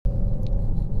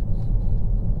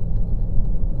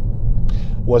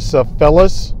What's up,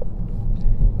 fellas?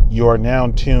 You are now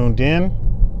tuned in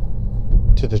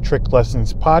to the Trick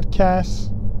Lessons podcast,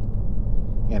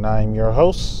 and I am your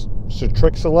host, Mr.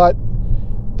 Tricks-a-Lot,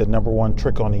 the #1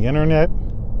 trick on the internet.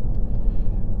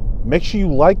 Make sure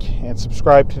you like and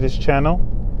subscribe to this channel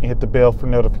and hit the bell for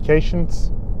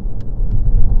notifications.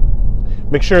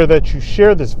 Make sure that you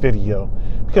share this video,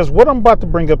 because what I'm about to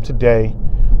bring up today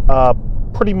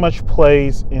pretty much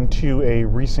plays into a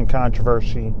recent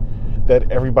controversy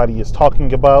that everybody is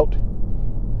talking about.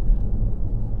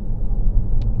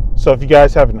 So if you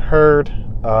guys haven't heard,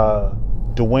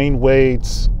 Dwayne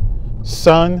Wade's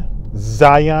son,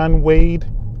 Zion Wade,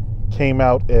 came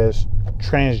out as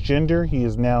transgender. He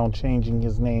is now changing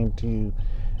his name to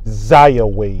Zaya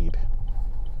Wade.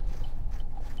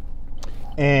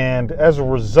 And as a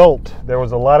result, there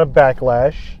was a lot of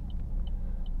backlash.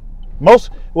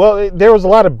 There was a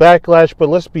lot of backlash, but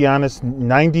let's be honest,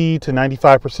 90 to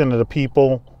 95% of the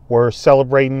people were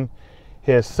celebrating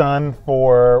his son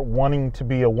for wanting to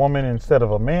be a woman instead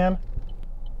of a man,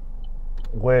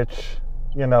 which,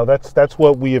 you know, that's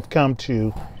what we have come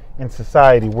to in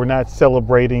society. We're not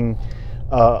celebrating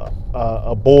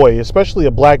a boy, especially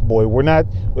a black boy. We're not,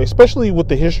 especially with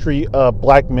the history of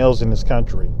black males in this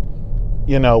country.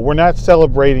 You know, we're not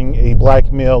celebrating a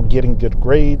black male getting good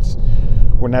grades.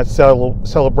 We're not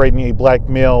celebrating a black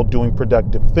male doing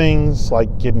productive things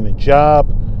like getting a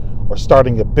job or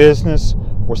starting a business.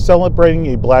 We're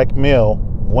celebrating a black male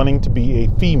wanting to be a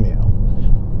female.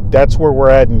 That's where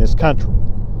we're at in this country.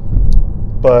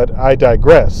 But I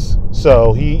digress.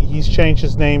 So he's changed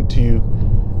his name to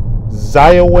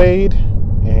Zaya Wade,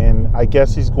 and I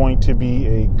guess he's going to be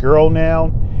a girl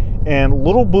now. And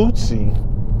Lil Boosie,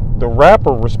 the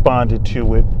rapper, responded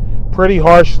to it pretty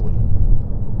harshly.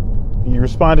 He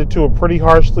responded to it pretty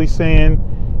harshly, saying,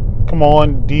 "Come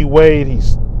on, D Wade,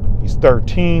 he's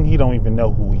 13. He don't even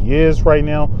know who he is right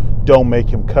now. Don't make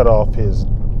him cut off his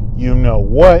you know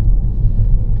what.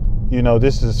 You know,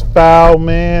 this is foul,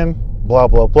 man. Blah,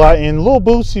 blah, blah." And Lil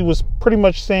Boosie was pretty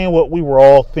much saying what we were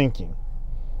all thinking.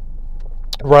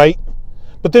 Right?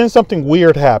 But then something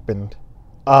weird happened.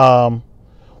 While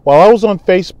I was on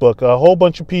Facebook, a whole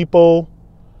bunch of people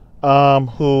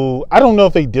who, I don't know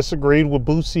if they disagreed with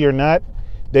Boosie or not.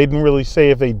 They didn't really say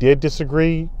if they did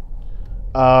disagree.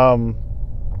 But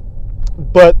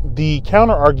the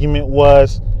counter argument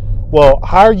was, well,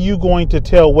 how are you going to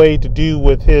tell Wade to do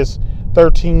with his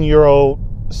 13-year-old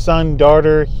son,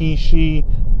 daughter, he, she,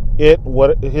 it,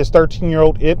 what, his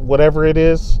 13-year-old it, whatever it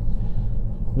is,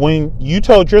 when you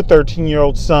told your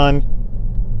 13-year-old son,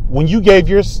 when you gave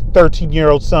your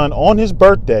 13-year-old son on his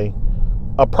birthday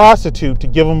a prostitute to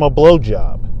give him a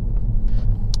blowjob.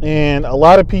 And a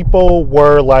lot of people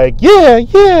were like,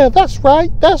 yeah, that's right.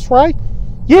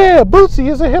 Yeah, Boosie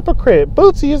is a hypocrite.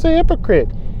 Boosie is a hypocrite.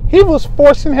 He was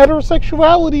forcing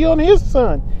heterosexuality on his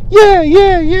son.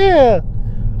 Yeah.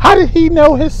 How did he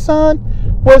know his son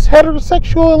was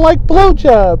heterosexual and like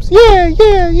blowjobs?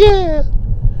 Yeah.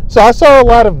 So I saw a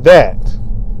lot of that.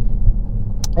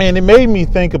 And it made me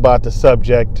think about the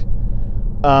subject.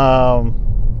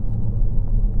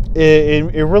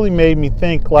 It really made me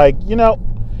think, like, you know,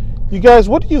 you guys,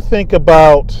 what do you think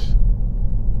about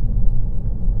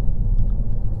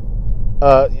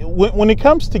when it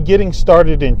comes to getting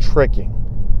started in tricking?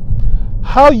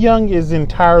 How young is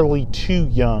entirely too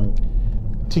young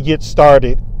to get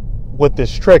started with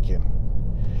this tricking?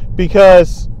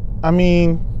 Because, I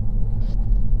mean,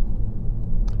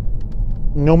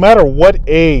 no matter what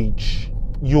age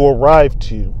you arrive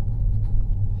to,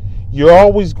 you're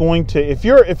always going to, if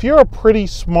you're a pretty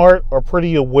smart or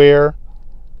pretty aware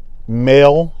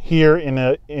male here in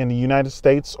the United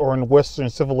States or in Western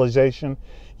civilization,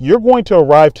 you're going to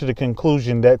arrive to the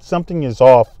conclusion that something is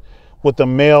off with the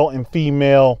male and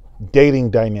female dating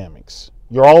dynamics.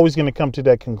 You're always going to come to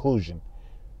that conclusion.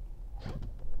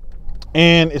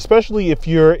 And especially if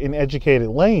you're an educated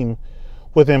lame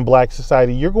within black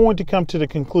society, you're going to come to the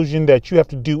conclusion that you have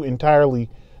to do entirely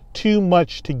too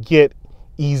much to get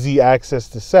easy access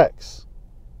to sex.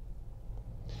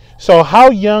 So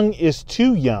how young is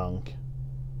too young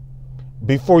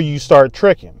before you start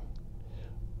tricking?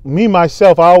 Me,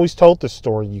 myself, I always told this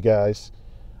story, you guys.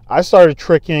 I started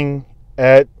tricking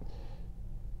at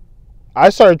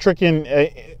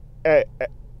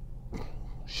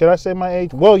should I say my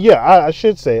age? Well, yeah, I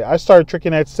should say. I started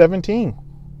tricking at 17.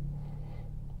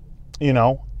 You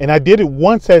know, and I did it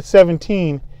once at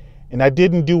 17, and I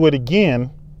didn't do it again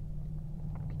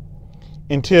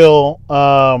until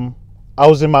I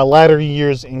was in my latter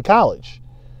years in college.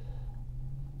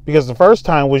 Because the first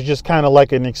time was just kind of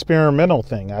like an experimental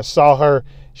thing. I saw her,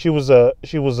 she was a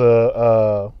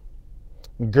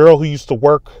girl who used to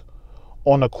work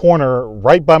on a corner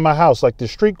right by my house. Like the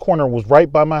street corner was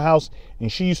right by my house,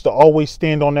 and she used to always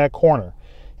stand on that corner.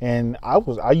 And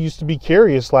I used to be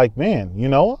curious, like, man, you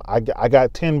know, I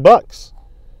got $10,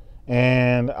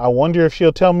 and I wonder if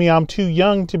she'll tell me I'm too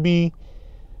young to be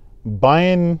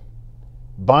buying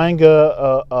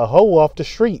a hoe off the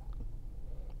street.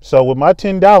 So with my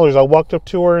 $10, I walked up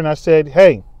to her and I said,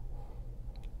 hey,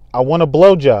 I want a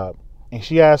blowjob. And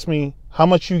she asked me, how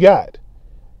much you got?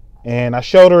 And I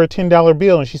showed her a $10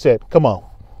 bill, and she said, come on,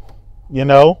 you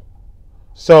know?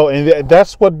 So, and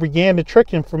that's what began the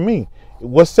tricking for me.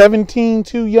 Was 17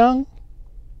 too young?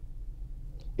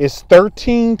 Is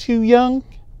 13 too young?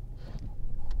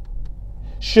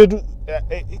 Here's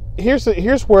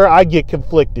where I get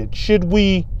conflicted. Should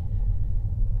we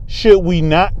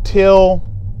not tell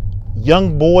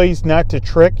young boys not to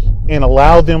trick and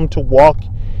allow them to walk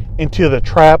into the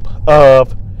trap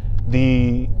of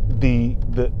the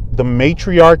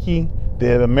matriarchy,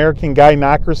 the American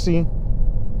gynocracy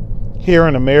here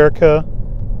in America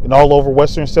and all over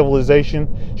Western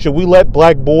civilization? Should we let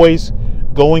black boys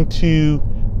go into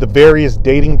the various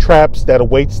dating traps that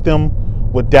awaits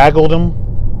them with daggledom,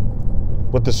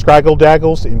 with the scraggle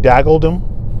daggles and daggledom?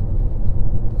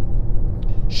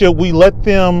 Should we let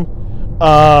them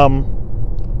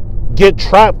get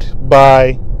trapped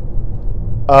by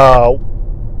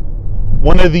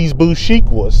one of these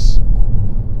Bushiquas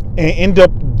and end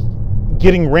up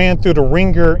getting ran through the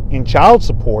ringer in child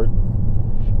support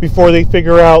before they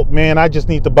figure out, man, I just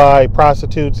need to buy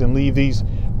prostitutes and leave these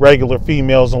regular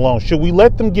females alone? Should we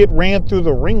let them get ran through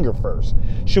the ringer first?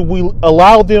 Should we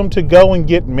allow them to go and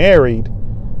get married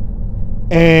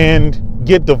and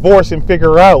get divorced and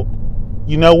figure out,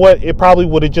 you know what, it probably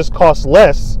would have just cost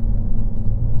less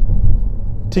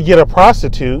to get a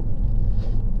prostitute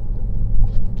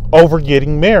over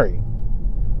getting married?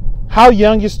 How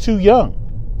young is too young?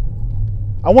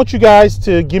 I want you guys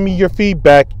to give me your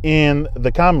feedback in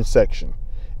the comment section.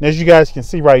 And as you guys can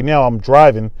see right now, I'm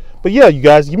driving. But yeah, you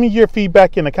guys, give me your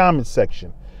feedback in the comment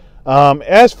section.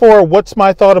 As for what's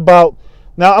my thought about,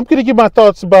 now I'm going to give my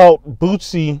thoughts about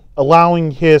Boosie allowing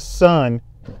his son,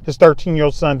 his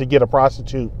 13-year-old son, to get a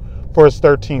prostitute for his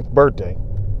 13th birthday.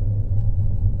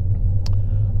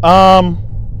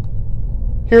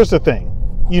 Here's the thing.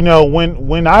 You know,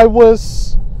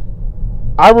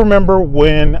 I remember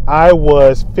when I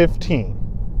was 15.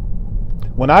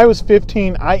 When I was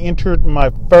 15, I entered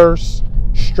my first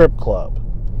strip club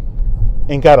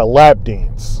and got a lap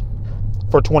dance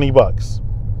for $20.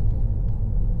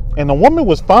 And the woman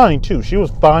was fine too. She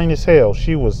was fine as hell.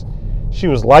 She was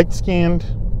light-skinned,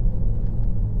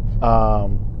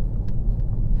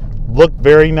 looked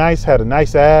very nice, had a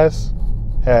nice ass,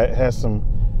 had some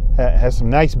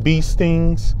nice bee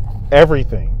stings,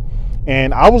 everything.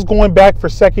 And I was going back for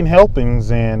second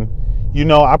helpings, and you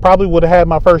know, I probably would have had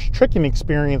my first tricking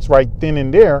experience right then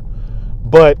and there,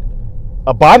 but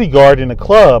a bodyguard in the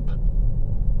club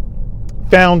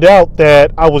found out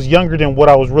that I was younger than what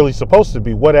I was really supposed to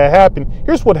be. What had happened,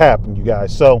 here's what happened, you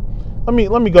guys. So let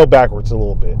me go backwards a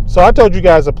little bit. So I told you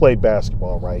guys I played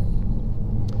basketball, right?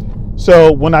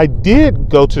 So when I did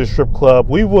go to the strip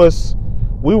club,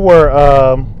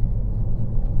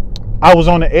 I was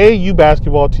on the AAU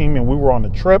basketball team, and we were on a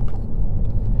trip.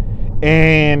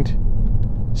 And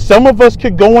some of us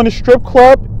could go in a strip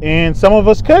club, and some of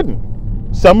us couldn't.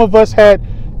 Some of us had,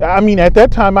 at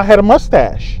that time, I had a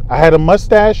mustache.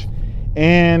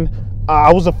 And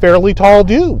I was a fairly tall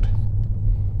dude.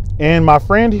 And my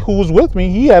friend who was with me,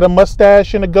 he had a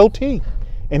mustache and a goatee.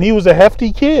 And he was a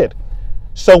hefty kid.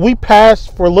 So we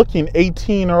passed for looking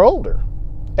 18 or older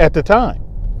at the time.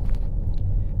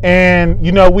 And,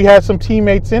 you know, we had some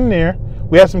teammates in there.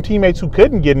 We had some teammates who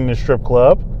couldn't get in the strip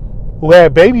club, who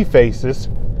had baby faces.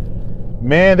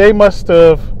 Man, they must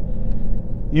have,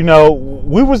 you know,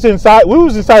 we was inside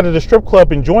of the strip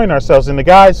club enjoying ourselves. And the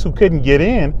guys who couldn't get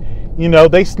in, you know,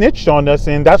 they snitched on us.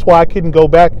 And that's why I couldn't go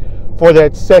back for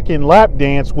that second lap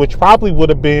dance, which probably would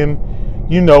have been,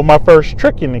 you know, my first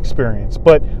tricking experience.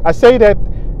 But I say that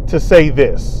to say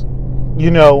this,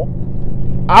 you know,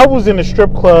 I was in a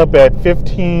strip club at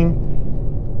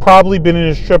 15, probably been in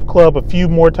a strip club a few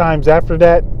more times after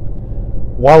that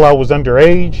while I was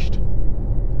underaged.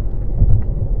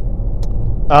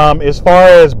 As far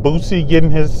as Boosie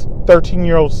getting his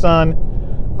 13-year-old son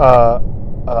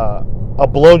a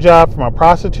blowjob from a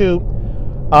prostitute,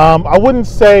 I wouldn't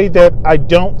say that I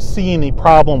don't see any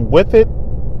problem with it,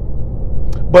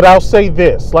 but I'll say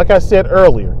this, like I said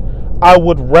earlier,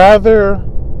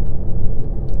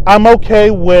 I'm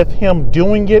okay with him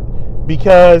doing it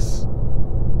because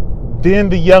then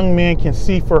the young man can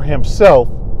see for himself,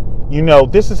 you know,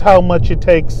 this is how much it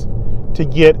takes to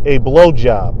get a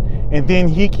blowjob. And then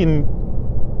he can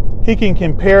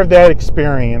compare that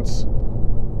experience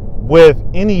with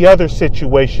any other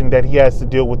situation that he has to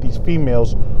deal with these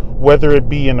females, whether it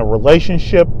be in a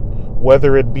relationship,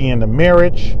 whether it be in a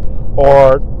marriage,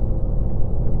 or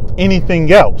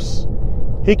anything else.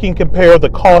 He can compare the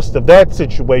cost of that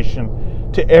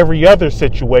situation to every other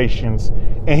situations,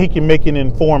 and he can make an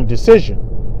informed decision,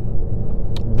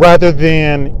 rather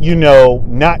than, you know,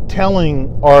 not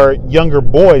telling our younger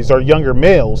boys or younger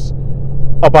males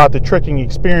about the tricking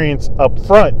experience up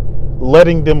front,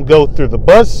 letting them go through the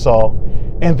buzzsaw,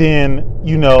 and then,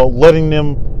 you know, letting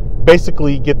them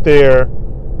basically get their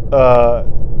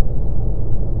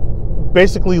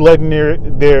basically letting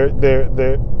their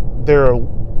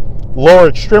lower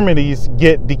extremities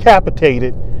get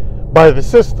decapitated by the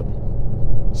system.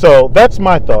 So that's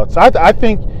my thoughts. I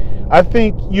think,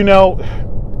 you know,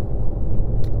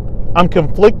 I'm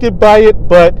conflicted by it,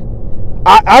 but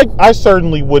I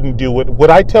certainly wouldn't do it. Would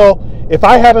I tell, if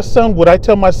I had a son, would I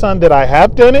tell my son that I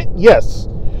have done it? Yes.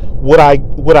 Would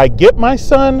I get my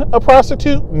son a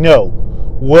prostitute? No.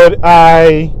 Would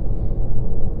I,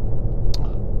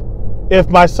 if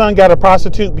my son got a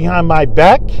prostitute behind my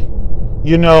back,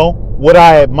 you know, would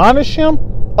I admonish him?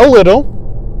 A little.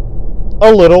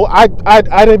 I'd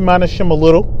admonish him a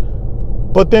little.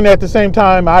 But then at the same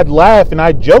time, I'd laugh and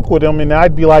I'd joke with him, and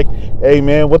I'd be like, "Hey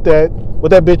man, what that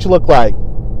bitch look like?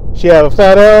 She have a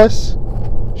fat ass?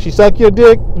 She suck your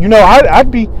dick?" You know,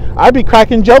 I'd be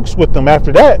cracking jokes with them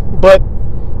after that. But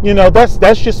you know, that's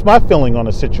just my feeling on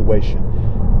the situation.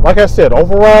 Like I said,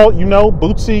 overall, you know,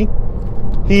 Boosie,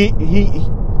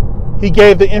 he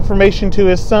gave the information to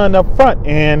his son up front,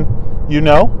 and you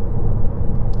know,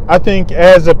 I think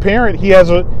as a parent, he has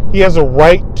a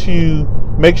right to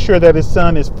make sure that his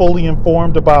son is fully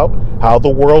informed about how the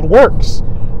world works,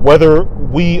 whether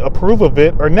we approve of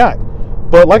it or not.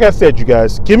 But like I said, you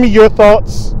guys, give me your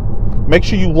thoughts. Make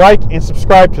sure you like and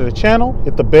subscribe to the channel.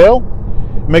 Hit the bell.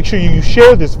 Make sure you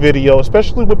share this video,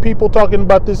 especially with people talking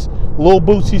about this Lil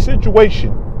Boosie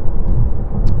situation.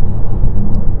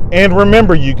 And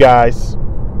remember, you guys,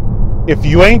 if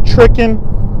you ain't tricking,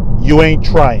 you ain't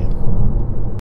trying.